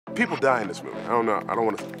People die in this movie. I don't know. I don't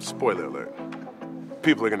want to spoiler alert.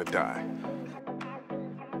 People are gonna die.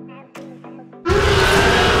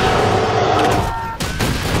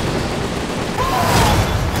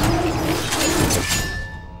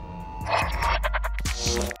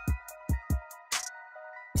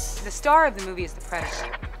 The star of the movie is the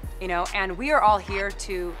Predator, you know, and we are all here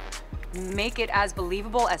to make it as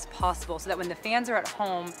believable as possible so that when the fans are at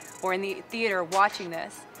home or in the theater watching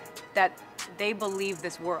this, that they believe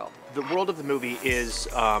this world. The world of the movie is,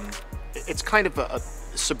 it's kind of a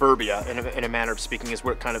suburbia, in a manner of speaking, is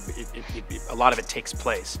where a lot of it takes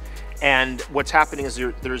place. And what's happening is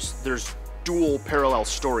there's dual parallel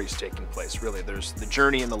stories taking place, really. There's the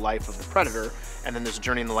journey in the life of the Predator, and then there's a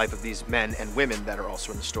journey in the life of these men and women that are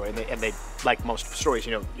also in the story. And they like most stories,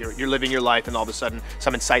 you know, you're living your life and all of a sudden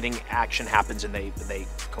some inciting action happens and they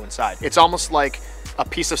coincide. It's almost like a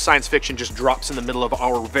piece of science fiction just drops in the middle of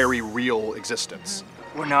our very real existence.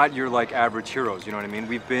 We're not your like average heroes, you know what I mean?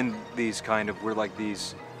 We've been we're like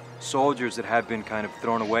these soldiers that have been kind of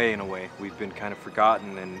thrown away in a way. We've been kind of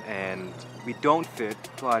forgotten and we don't fit,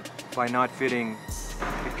 but by not fitting,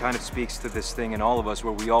 it kind of speaks to this thing in all of us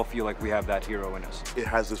where we all feel like we have that hero in us. It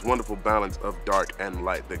has this wonderful balance of dark and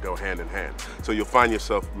light that go hand in hand. So you'll find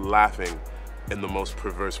yourself laughing in the most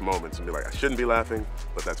perverse moments and be like, I shouldn't be laughing,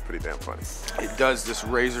 but that's pretty damn funny. It does this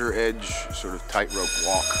razor edge sort of tightrope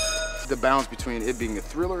walk. The balance between it being a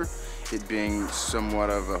thriller, it being somewhat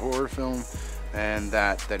of a horror film, and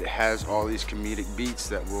that it has all these comedic beats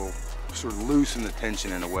that will sort of loosen the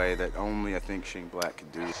tension in a way that only I think Shane Black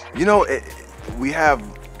could do. You know, we have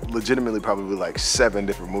legitimately probably like 7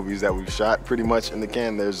 different movies that we've shot pretty much in the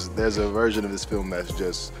can. There's a version of this film that's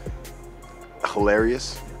just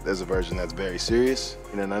hilarious. There's a version that's very serious.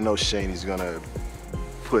 And I know Shane is gonna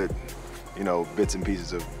put, you know, bits and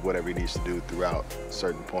pieces of whatever he needs to do throughout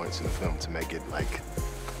certain points in the film to make it like,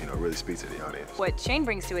 you know, really speak to the audience. What Shane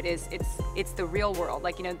brings to it is it's the real world.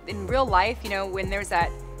 Like, you know, in real life, you know, when there's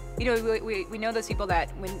that, you know, we know those people that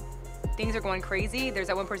when things are going crazy, there's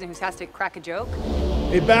that one person who has to crack a joke.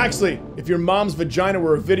 Hey Baxley, if your mom's vagina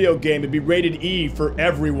were a video game, it'd be rated E for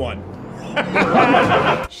everyone.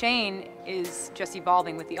 Shane is just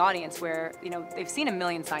evolving with the audience where, you know, they've seen a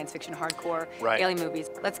million science fiction hardcore alien movies.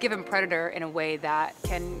 Let's give him Predator in a way that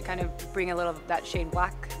can kind of bring a little of that Shane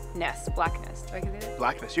blackness. Do I get it?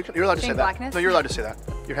 Blackness. You're allowed to say that. Blackness? No, you're allowed to say that.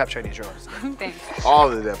 You're half Chinese, you're allowed to say that. Thanks. All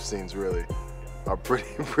of the death scenes really are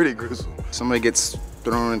pretty gruesome. Somebody gets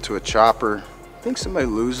thrown into a chopper. I think somebody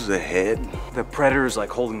loses a head. The Predator is like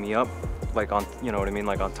holding me up, like on, you know what I mean,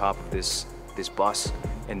 like on top of this bus,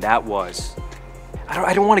 and that was,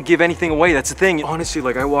 I don't want to give anything away, that's the thing. Honestly,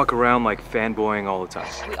 like I walk around like fanboying all the time.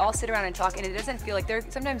 We all sit around and talk, and it doesn't feel like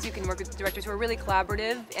sometimes you can work with directors who are really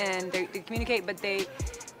collaborative and they communicate, but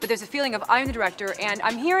there's a feeling of I'm the director and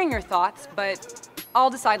I'm hearing your thoughts, but I'll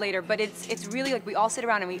decide later. But it's really like we all sit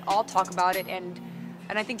around and we all talk about it, and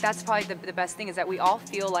I think that's probably the best thing is that we all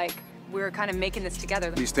feel like we're kind of making this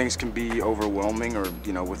together. These things can be overwhelming, or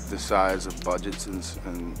you know, with the size of budgets and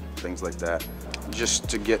things like that. Just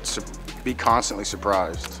to be constantly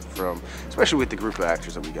surprised from, especially with the group of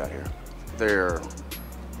actors that we got here. They're,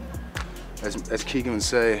 as Keegan would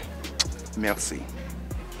say, merci.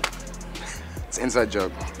 It's an inside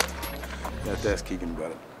joke. You have to ask Keegan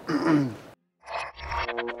about it.